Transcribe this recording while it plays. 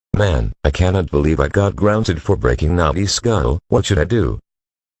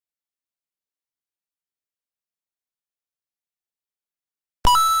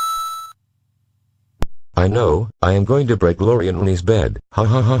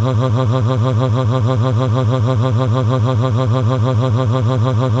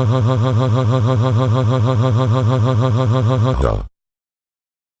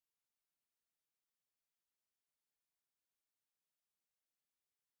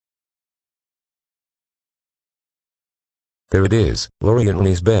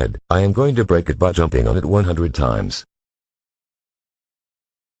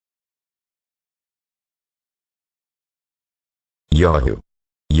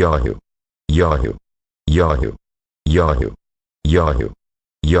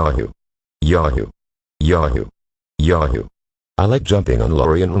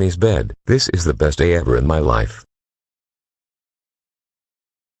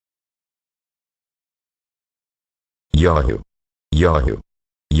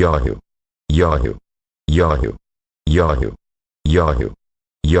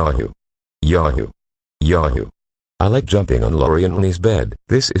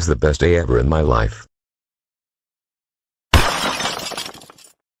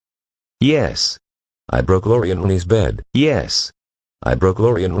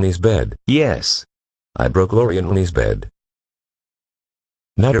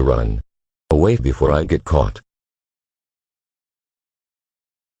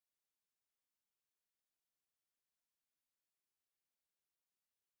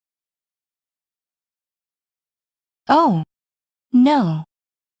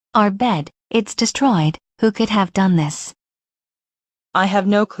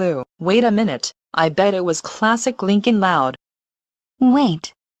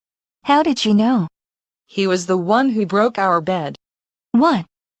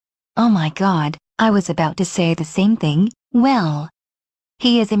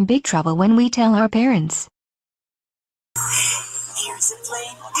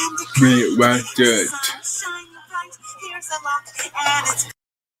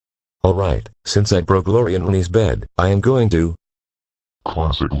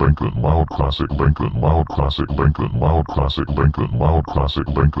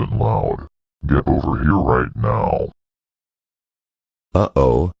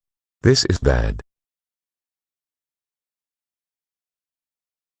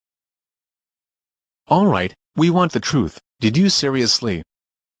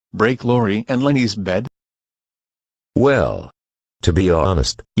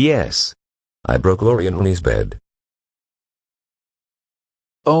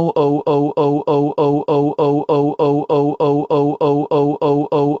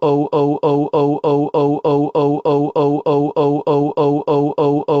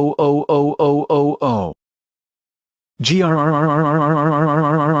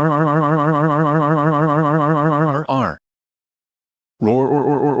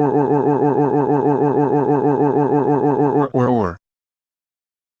or.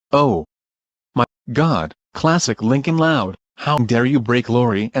 Oh. My God, classic Lincoln Loud, how dare you break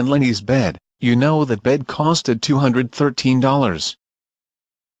Lori and Lenny's bed, you know that bed costed $213.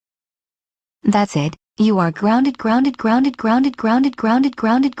 That's it, you are grounded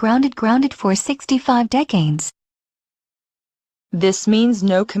for 65 decades. This means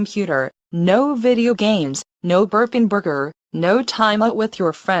no computer, no video games, no burping burger, no time out with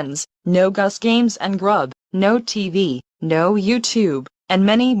your friends, no Gus Games and Grub, no TV, no YouTube, and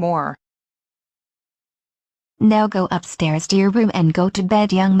many more. Now go upstairs to your room and go to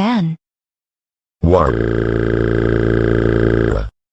bed, young man. Why?